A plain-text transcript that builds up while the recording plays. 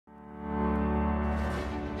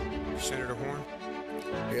Senator Horhn.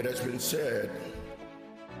 It has been said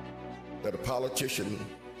that a politician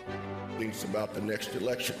thinks about the next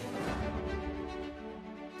election.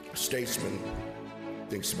 A statesman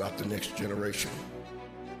thinks about the next generation.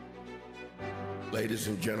 Ladies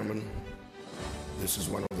and gentlemen, this is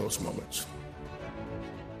one of those moments.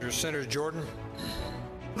 Senator Jordan.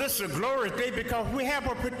 This is a glorious day because we have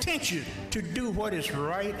a potential to do what is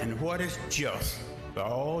right and what is just for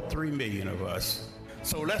all 3 million of us.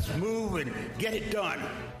 So let's move and get it done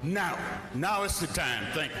now. Now is the time.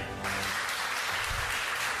 Thank you.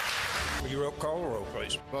 Will you call the roll,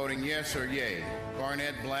 please? Voting yes or yay.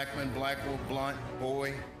 Barnett, Blackman, Blackwell, Blunt,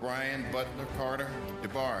 Boyd, Bryan, Butler, Carter,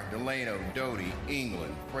 DeBar, Delano, Doty,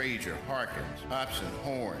 England, Frazier, Harkins, Hobson,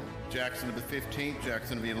 Horn, Jackson of the 15th,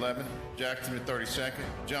 Jackson of the 11th, Jackson of the 32nd,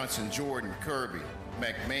 Johnson, Jordan, Kirby,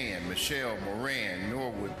 McMahon, Michelle, Moran,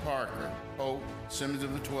 Norwood, Parker, Hope, Simmons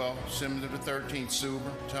of the 12th, Simmons of the 13th,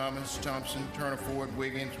 Suber, Thomas, Thompson, Turner, Ford,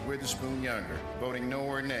 Wiggins, Witherspoon, Younger. Voting no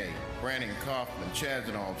or nay. Brannon, Kaufman,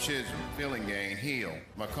 Chazanall, Chisholm, Fillingane, Hill,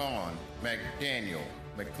 McCon, McDaniel,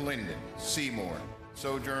 McClendon, Seymour,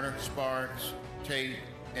 Sojourner, Sparks, Tate,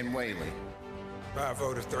 and Whaley. By a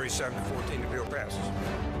vote of 37-14, the bill passes.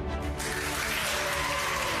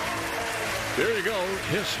 There you go.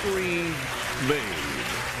 History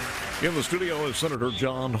made. In the studio is Senator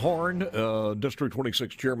John Horhn, District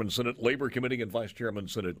 26 Chairman, Senate Labor Committee, and Vice Chairman,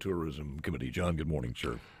 Senate Tourism Committee. John, good morning,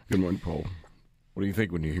 sir. Good morning, Paul. What do you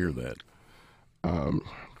think when you hear that?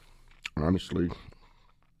 Honestly,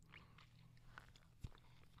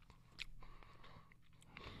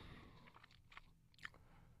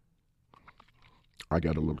 I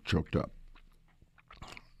got a little choked up.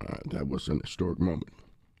 That was an historic moment.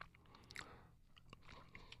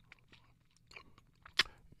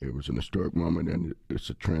 It was an historic moment, and it's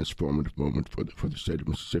a transformative moment for the state of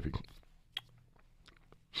Mississippi.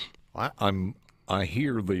 I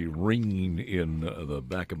hear the ringing in the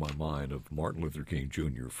back of my mind of Martin Luther King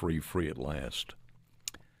Jr. Free at last.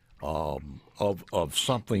 Of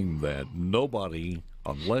something that nobody,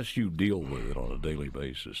 unless you deal with it on a daily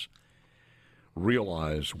basis,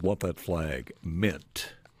 realize what that flag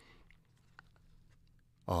meant.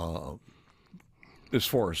 As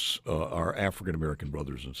far as our African-American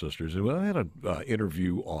brothers and sisters. And I had an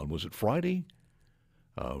interview on, was it Friday,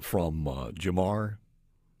 from Jamar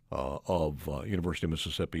of University of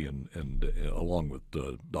Mississippi and along with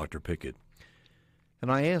Dr. Pickett. And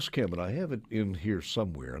I asked him, and I have it in here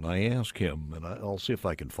somewhere, and I asked him, and I'll see if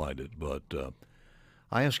I can find it, but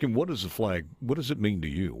I asked him, what is the flag, what does it mean to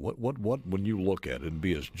you? What when you look at it, and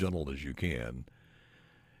be as gentle as you can?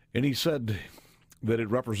 And he said that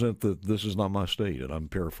it represents that this is not my state, and I'm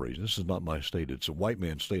paraphrasing. This is not my state. It's a white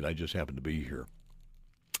man's state. I just happen to be here.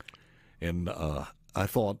 And I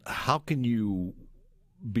thought, how can you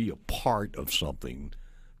be a part of something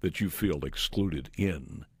that you feel excluded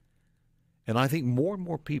in? And I think more and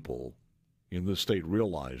more people in this state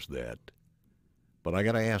realize that. But I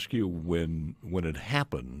got to ask you, when it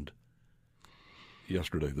happened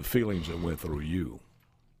yesterday, the feelings that went through you.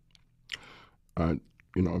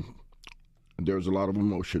 There was a lot of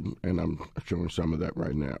emotion, and I'm showing some of that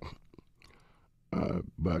right now.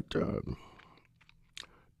 But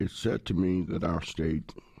it said to me that our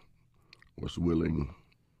state was willing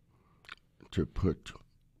to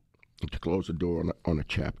close the door on a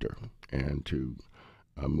chapter and to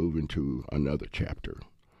move into another chapter.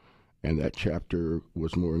 And that chapter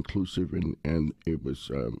was more inclusive, and it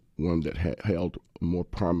was one that held more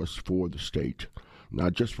promise for the state,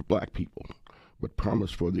 not just for black people, but promise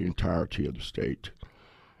for the entirety of the state,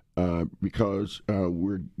 because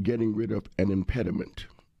we're getting rid of an impediment.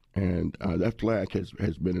 And that flag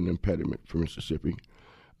has been an impediment for Mississippi,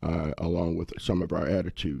 along with some of our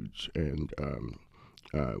attitudes. And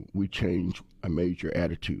we changed a major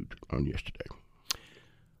attitude on yesterday.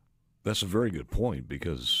 That's a very good point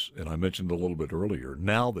because, and I mentioned a little bit earlier,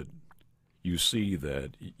 now that you see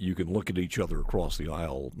that you can look at each other across the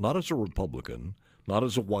aisle, not as a Republican, not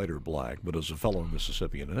as a white or black, but as a fellow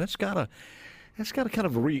Mississippian. And that's got to kind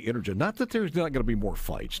of re-energize. Not that there's not going to be more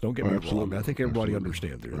fights. Don't get me wrong. I think everybody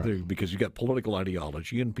understands that, right? Because you got political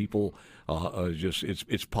ideology and people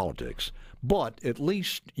it's politics. But at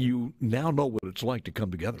least you now know what it's like to come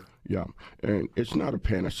together. Yeah, and it's not a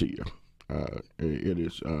panacea. It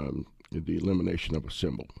is the elimination of a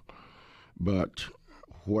symbol. But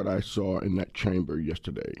what I saw in that chamber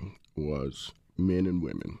yesterday was men and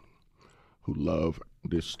women who love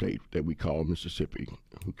this state that we call Mississippi,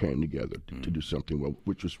 who came together to do something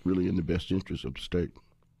which was really in the best interest of the state.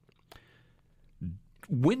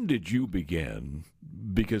 when did you begin?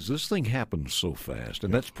 Because this thing happens so fast,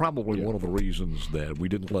 and that's probably one of the reasons that we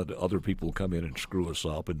didn't let other people come in and screw us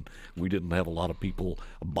up, and we didn't have a lot of people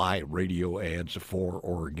buy radio ads for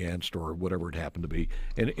or against or whatever it happened to be.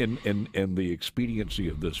 And the expediency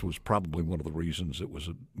of this was probably one of the reasons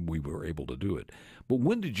we were able to do it. But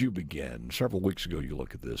when did you begin? Several weeks ago, you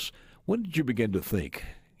look at this. When did you begin to think,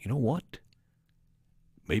 you know what?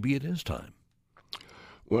 Maybe it is time.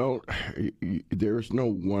 Well, there is no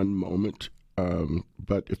one moment,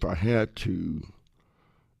 but if I had to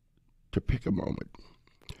pick a moment,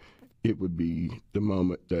 it would be the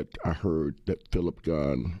moment that I heard that Philip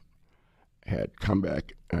Gunn had come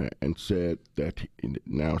back and said that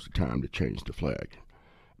now's the time to change the flag,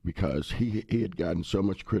 because he had gotten so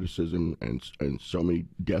much criticism and so many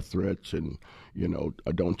death threats and,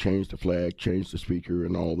 don't change the flag, change the speaker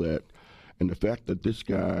and all that. And the fact that this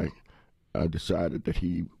guy decided that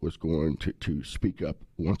he was going to speak up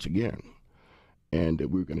once again and that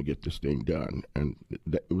we were going to get this thing done. And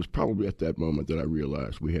it was probably at that moment that I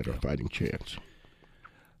realized we had a fighting chance.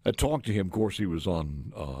 I talked to him. Of course, he was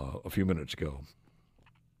on a few minutes ago.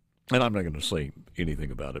 And I'm not going to say anything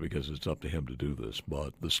about it because it's up to him to do this.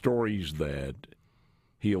 But the stories that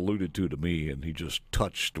he alluded to me, and he just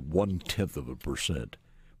touched 0.1%,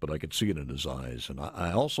 but I could see it in his eyes. And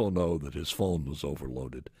I also know that his phone was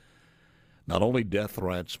overloaded. Not only death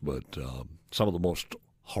threats, but some of the most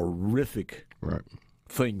horrific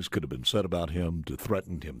things could have been said about him to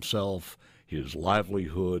threaten himself, his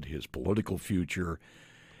livelihood, his political future.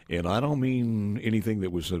 And I don't mean anything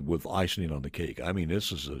that was with icing on the cake. I mean,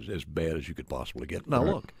 this is as bad as you could possibly get. Now,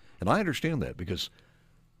 look, and I understand that because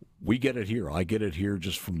we get it here. I get it here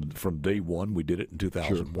just from day one. We did it in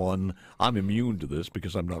 2001. Sure. I'm immune to this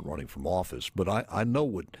because I'm not running from office. But I know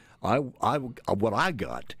what I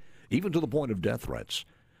got, even to the point of death threats,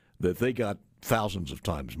 that they got thousands of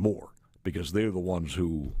times more because they're the ones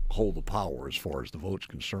who hold the power as far as the vote's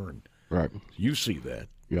concerned. Right. You see that.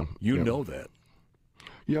 Yeah. You know that.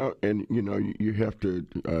 Yeah, and, you have to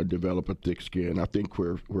develop a thick skin. I think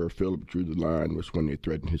where Philip drew the line was when they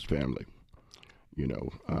threatened his family.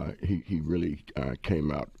 He really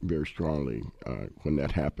came out very strongly when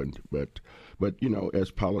that happened. But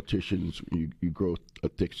as politicians, you grow a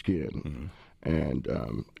thick skin. Mm-hmm. And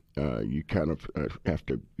you kind of have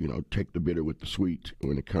to, take the bitter with the sweet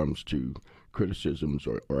when it comes to criticisms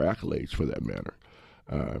or accolades for that matter.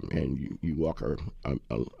 And you walk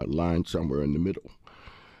a line somewhere in the middle.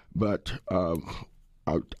 But I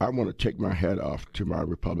want to take my hat off to my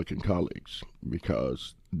Republican colleagues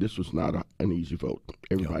because this was not an easy vote.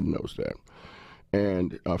 Everybody knows that.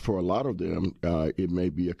 And for a lot of them, it may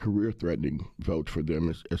be a career-threatening vote for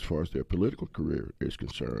them as far as their political career is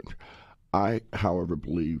concerned. I, however,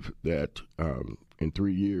 believe that in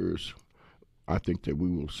 3 years, I think that we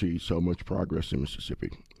will see so much progress in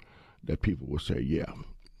Mississippi that people will say, yeah,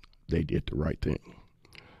 they did the right thing.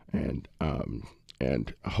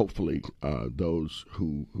 And hopefully those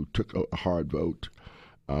who took a hard vote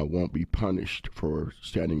won't be punished for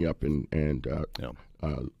standing up and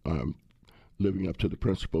living up to the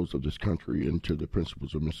principles of this country and to the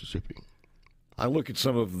principles of Mississippi. I look at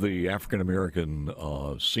some of the African-American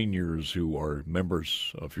seniors who are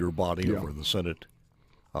members of your body over in the Senate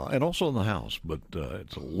and also in the House, but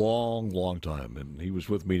it's a long, long time. And he was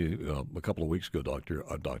with me a couple of weeks ago,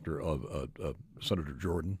 Senator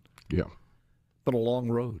Jordan. Yeah. Been a long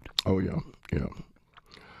road. Oh, yeah.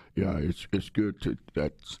 It's good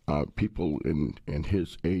that people in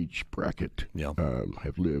his age bracket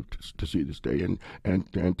have lived to see this day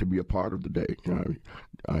and to be a part of the day.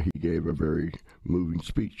 He gave a very moving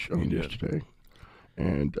speech on yesterday.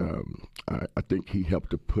 And I think he helped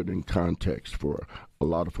to put in context for a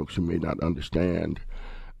lot of folks who may not understand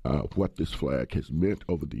what this flag has meant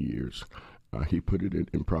over the years. He put it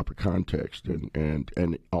in proper context,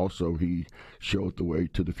 and also he showed the way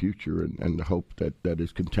to the future and the hope that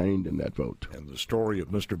is contained in that vote. And the story of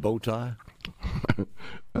Mr. Bowtie?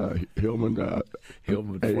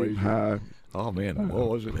 Hillman Aim High. Oh, man. What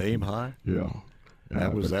was it? Aim High? Yeah.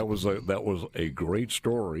 That was a great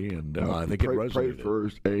story, and I think it resonated. Pray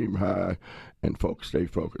first, aim high, and folks, stay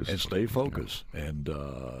focused. And stay focused. Yeah. And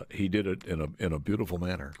he did it in a beautiful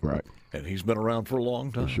manner. Right. And he's been around for a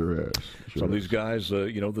long time. He sure has. Some of these guys,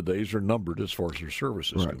 the days are numbered as far as their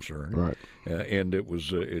service is concerned. Right. And it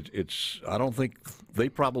was, I don't think they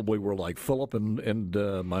probably were like Philip and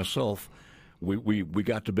myself. We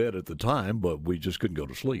got to bed at the time, but we just couldn't go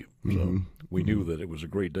to sleep. So we knew that it was a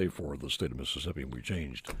great day for the state of Mississippi, and we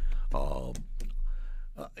changed. On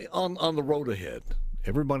the road ahead,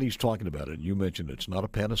 everybody's talking about it. You mentioned it's not a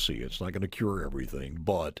panacea. It's not going to cure everything,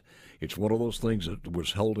 but it's one of those things that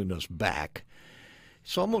was holding us back.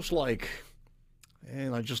 It's almost like,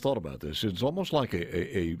 and I just thought about this, it's almost like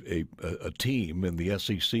a team in the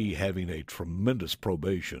SEC having a tremendous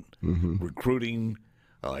probation, recruiting,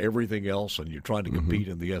 everything else, and you're trying to compete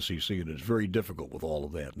in the SEC, and it's very difficult with all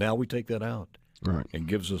of that. Now we take that out, right, and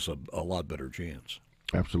gives us a lot better chance.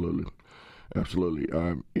 Absolutely. It's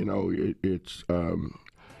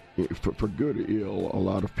for good or ill, a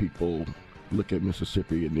lot of people look at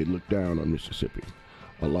Mississippi and they look down on Mississippi.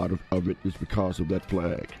 A lot of it is because of that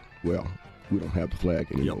flag. Well, we don't have the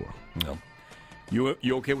flag anymore. Yep.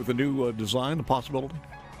 You okay with the new design, the possibility?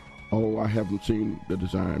 Oh, I haven't seen the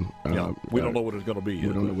design. We don't know what it's going to be yet.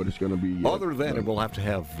 We don't know what it's going to be yet. Other than it will have to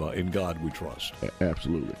have In God We Trust.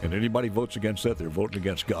 Absolutely. And anybody votes against that, they're voting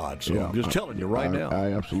against God. So I'm just telling you right now.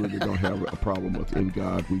 I absolutely don't have a problem with In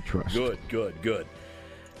God We Trust. Good.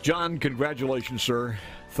 John, congratulations, sir.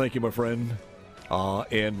 Thank you, my friend.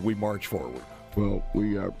 And we march forward. Well,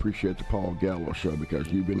 we appreciate the Paul Gallo Show because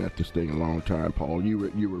you've been at this thing a long time, Paul. You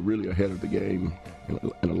were really ahead of the game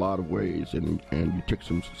in a lot of ways, and you took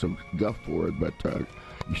some guff for it, but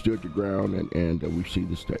you stood your ground, and we see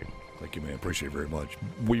this day. Thank you, man. Appreciate it very much.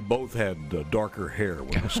 We both had darker hair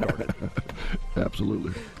when we started.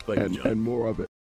 Absolutely. Thank you, John. And more of it.